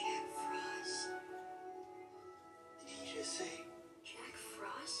 Jack Frost. Did he just say? Jack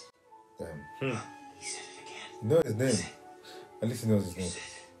Frost? Damn. He said it again. You know his name. At least he knows his name.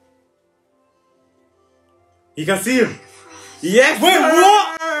 You can see him. Frost. Yes. Wait, sir!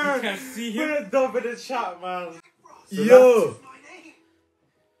 what? You can see him. Put a dub in the chat, man. Yo! My name.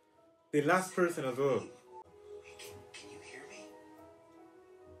 The last person as well. Can you hear me?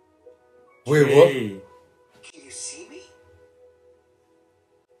 Wait, what? Hey. Can you see me?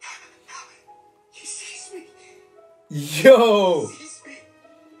 He sees me. Yo! He sees me.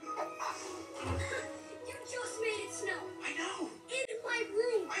 You just made it snow. I know. In my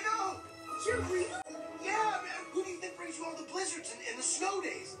room. I know. You're real? Yeah, man. Who do you think brings you all the blizzards and the snow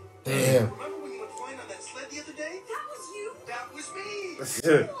days? Damn. Remember when you went flying on that sled the other day? That was you? That was me.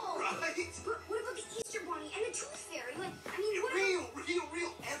 Cool. Right? But what about the Easter Bunny and the Tooth Fairy? Like, I mean, what Real.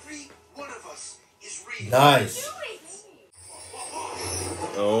 Every one of us is real. Nice. do it?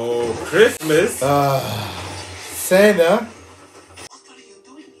 Oh, Christmas. Santa. What are you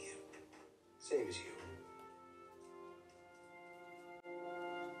doing here? Same as you. The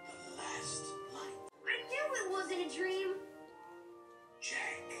last light. I knew it wasn't a dream.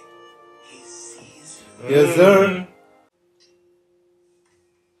 Jack. He sees. Yes, sir.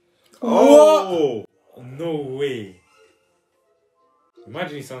 Oh. No way.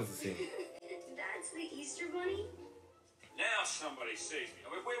 Imagine he sounds the same. That's the Easter Bunny? Now somebody sees me. I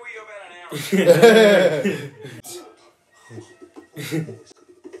mean, where were you about an hour ago?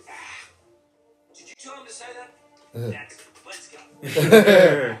 Did you tell him to say that? That's it. Let's go.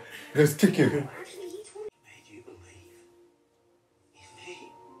 Let's kick him. Actually, he told me. Made you believe in me.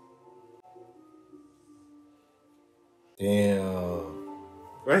 Damn.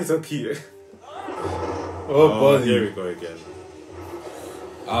 Why is so cute? Oh, buddy. Here we go again.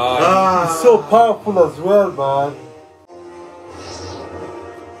 He's so powerful as well, man.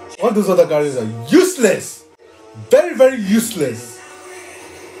 All those other Guardians are useless. Very, very useless.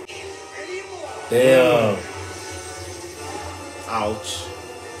 Damn. Ouch.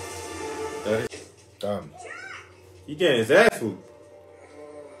 Damn. He getting his ass whooped.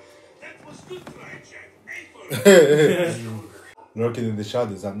 That was good tonight, Jack. Lurking in the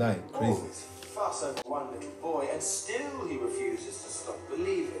shadows at night. Crazy. Always fuss over one little boy, and still he refuses to stop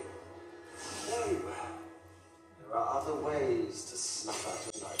believing. Very well. There are other ways to snuff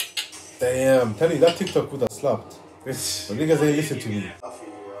out a night. Damn. Tell you, that TikTok would have slapped. But niggas ain't listen to me. Puffy,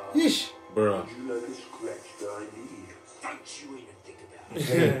 Yeesh. Bruh. you know the scratch I need. Don't you even think about it.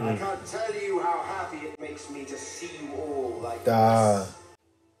 Damn. I can't tell you how happy it makes me to see you all like Ah. this.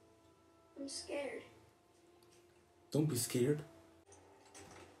 I'm scared. Don't be scared.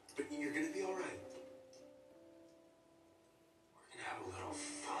 But you're gonna be alright. We're gonna have a little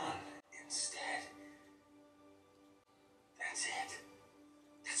fun instead. That's it.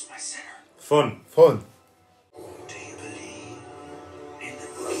 That's my center. Fun. Fun. Do you believe in the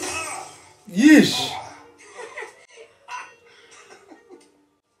Yeesh.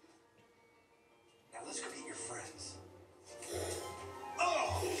 Now let's go get your friends.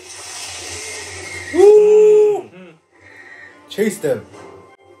 Woo! Chase them.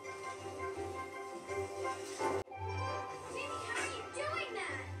 Jimmy, how are you doing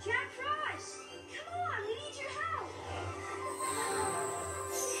that? Jack Frost! Come on, we need your help!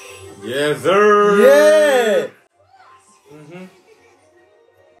 Yes, sir. Yeah.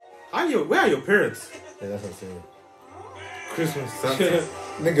 Where are your parents? Yeah, that's what I'm saying. Christmas, Santa,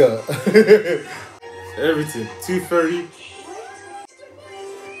 Nigga. everything. Tooth Fairy.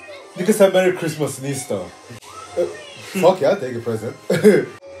 Niggas have Merry Christmas and Easter. Fuck yeah, I'll take a present. Hey,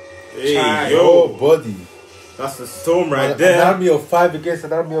 Oh, yo. buddy. That's the storm right An there. army of 5 against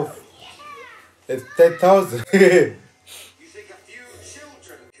an army of 10,000. You think a few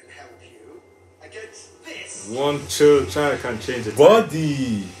children can help you against this? One child can change it.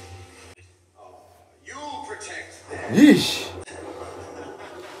 Buddy. You protect them. Yeesh.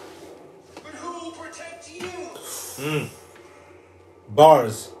 But who will protect you?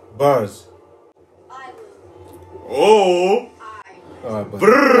 Bars. I will. Oh. Alright, buddy.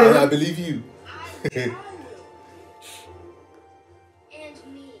 I believe you. And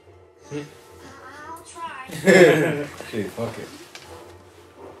me. I'll try. Okay, fuck it.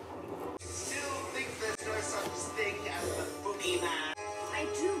 Still think there's no such thing as the boogeyman? I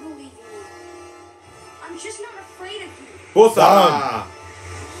do believe in you. I'm just not afraid of you. Bossa.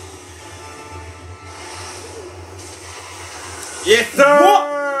 Yes,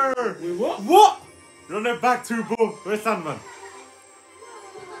 sir. Wait, what? What? Run it back, Turbo. Where's Sandman?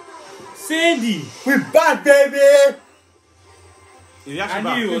 Sandy! We back, baby. Is he I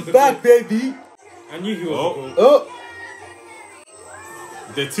actually knew he back? was the Back, goat. baby. I knew he was Oh. the goat. Oh.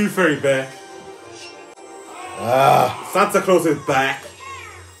 The Tooth Fairy back. Ah. Santa Claus is back.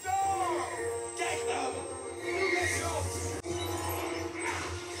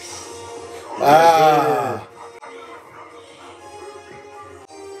 Ah.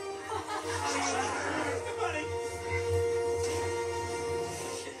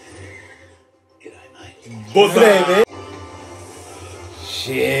 Buzzer. Baby.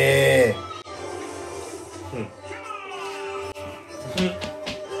 Shit.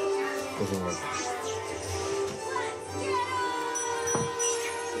 Doesn't work.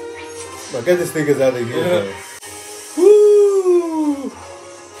 But get these niggas out of here. Yeah. Bro. Woo!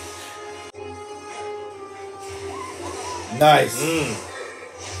 Nice.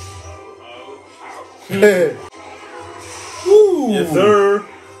 Woo! Yes, sir.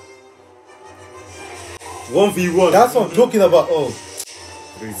 1v1. That's what I'm talking about. Oh,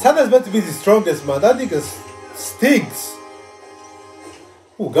 Santa's meant to be the strongest, man. That nigga stinks.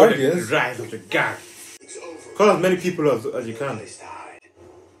 Ooh, Guardians. Rise of the God. Call as many people as you can.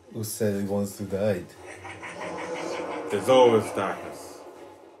 Who said he wants to die? There's always darkness.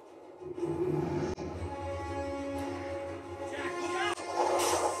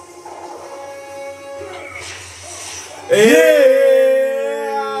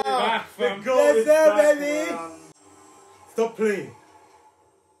 Yeah! Back from The goal Yes, is sir, back, baby. man. Stop playing.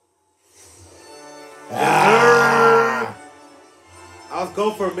 I was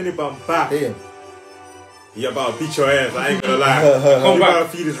going for a minute, but I'm back. Damn. You about to beat your ass, I ain't gonna lie. Come You back.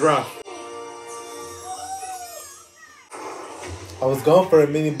 about to feed his wrath. I was gone for a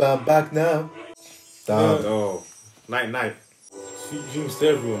minute, but I'm back now. Damn. Oh, night. Sweet dreams to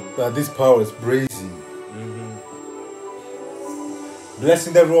everyone. God, this power is crazy.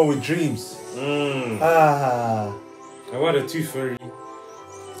 Blessing everyone with dreams. Ah. I want a tooth fairy.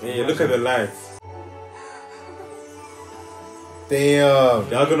 Yeah, look at the lights. Damn.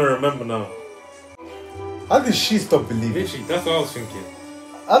 Y'all gonna remember now. How did she stop believing? Literally, that's what I was thinking.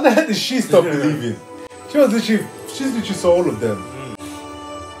 How the hell did she stop believing? She's literally saw all of them.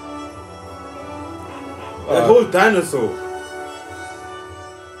 The whole dinosaur.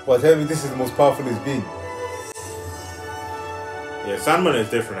 Well, tell me this is the most powerful it's been. Yeah, Sandman is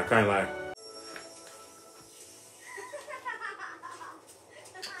different, I can't lie.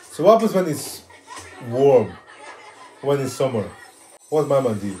 So what happens when it's warm? When it's summer? What's my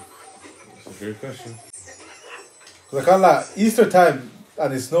man do? That's a great question. Because I can't lie, Easter time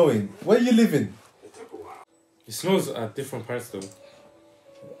and it's snowing. Where you living? It snows at different parts though.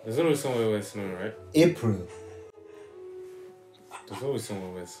 There's always somewhere where it's snowing, right? April. There's always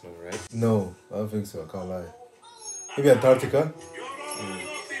somewhere where it's snowing, right? No, I don't think so, I can't lie. Maybe Antarctica?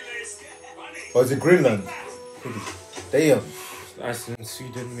 Or is it Greenland? Damn. Iceland,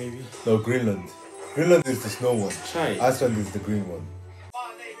 Sweden, maybe. No, Greenland. Greenland is the snow one. Chai. Iceland is the green one.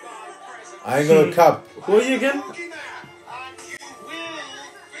 I ain't gonna cap. Who are you again?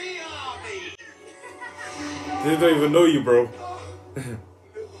 They don't even know you, bro.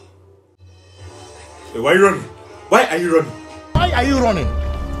 Hey, why are you running? Why are you running? Why are you running?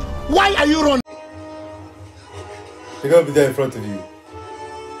 Why are you running? They're gonna be there in front of you.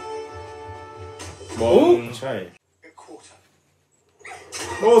 Oh, Chai.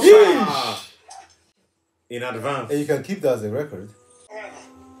 no, sir. In advance. And you can keep that as a record.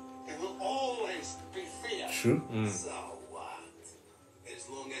 There will always be fear. True. So what? As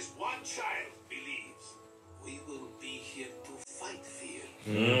long as one child believes, we will be here to fight fear.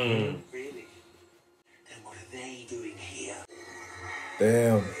 Really? Then what are they doing here?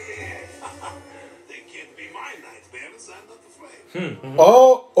 Damn. They can't be my nightmares. I'm not afraid.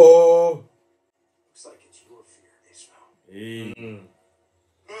 Oh. Looks like it's your fear they smell.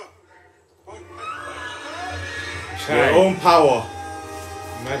 Your Chai. own power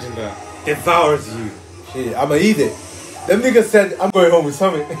Imagine that. devours you. Shit, I'ma eat it. Them niggas said I'm going home with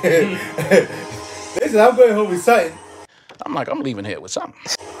something. They said I'm going home with something. I'm like, I'm leaving here with something.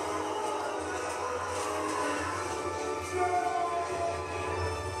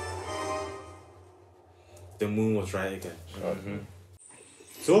 The moon was right again.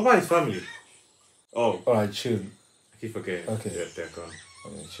 So what about his family? Oh, Alright, chill. I keep forgetting. Okay. Yeah, they're gone. I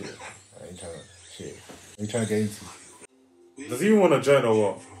mean, chill. I ain't trying to. Shit. What you trying to get into? Does he even want to join or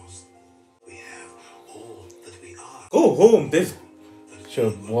what? We have all that we are. Go home. This. Sure,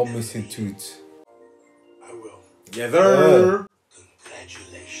 one missing tooth. I will. Yeah, there.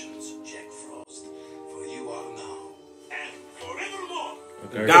 Congratulations, Jack Frost, for you are now and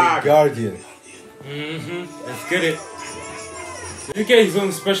forevermore. Dog. Guardian. Let's get it. Did he get his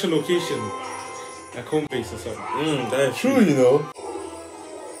own special location? Like home base or something? That's True, you know.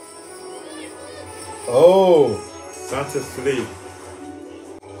 Oh. Santa's slave.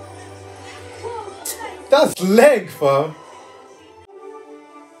 That's leg, fam.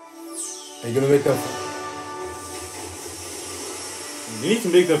 Are you gonna make them? You need to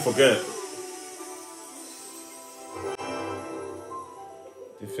make them forget.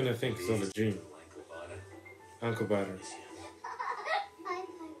 They finna think it's all a dream. Uncle Butter. Hi,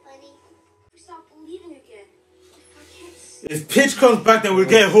 buddy. Stop believing again. If Pitch comes back, then we'll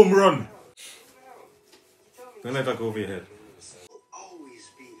get a home run. Don't let that go over your head. We'll always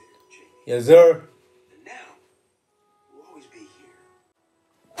be there, Jamie. Yes, sir. And now, we'll always be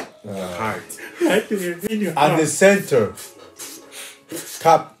here. Heart. Right there, in your At the heart. center.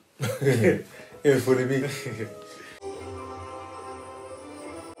 Cap. You follow me?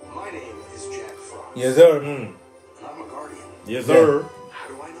 My name is Jack Frost. Yes, sir. And I'm a guardian. Yes, sir. How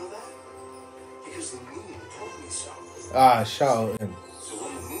do I know that? Because the moon told me so. Ah, shout out him. So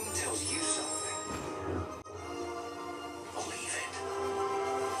when the moon tells you something,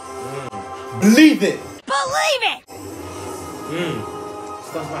 believe it. Believe it.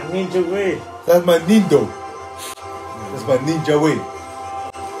 That's my ninja way. That's my Nindo. That's my ninja way.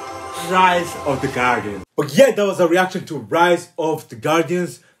 Rise of the Guardians. But yeah, that was a reaction to Rise of the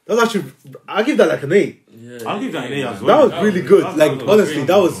Guardians. That was actually, I'll give that like an 8. I'll give that an A as That well. was really good. Like, was honestly, great,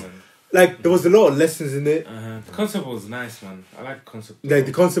 that was, man. like, there was a lot of lessons in it. The concept was nice, man. I like the concept. Like,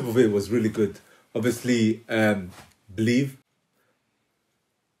 the concept of it was really good. Obviously, Believe.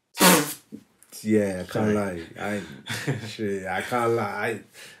 Yeah, I can't lie. I can't lie.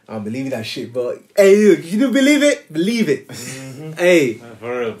 I'm believing that shit, but hey, look, you don't believe it? Believe it. Hey,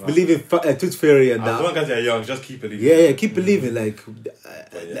 For real, man. believe in Tooth Fairy and As that. long as you're young, just keep believing. Yeah, keep believing. Like, I'm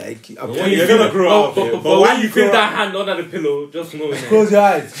telling You're you. gonna grow up. But But when you grow feel up- that hand under the pillow, just know it. Close your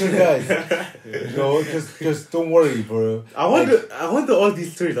eyes. Close your eyes. No, just don't worry, bro. I wonder all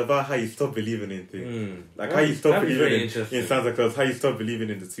these stories about how you stop believing in things. Like how you stop That'd be very believing interesting. in Santa Claus, how you stop believing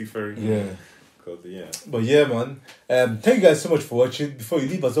in the Tooth Fairy. Yeah. Yeah. But yeah, man. Thank you guys so much for watching. Before you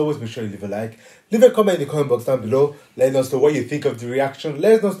leave, as always, make sure you leave a like. Leave a comment in the comment box down below. Letting us know what you think of the reaction.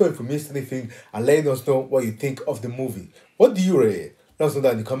 Let us know if we missed anything. And letting us know what you think of the movie. What do you rate it? Let us know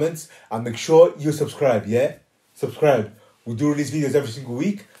that in the comments. And make sure you subscribe, yeah? Subscribe. We do release videos every single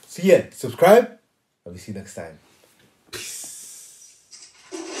week. So yeah, subscribe. And we'll see you next time.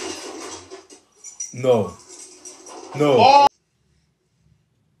 No. No.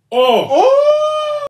 Oh!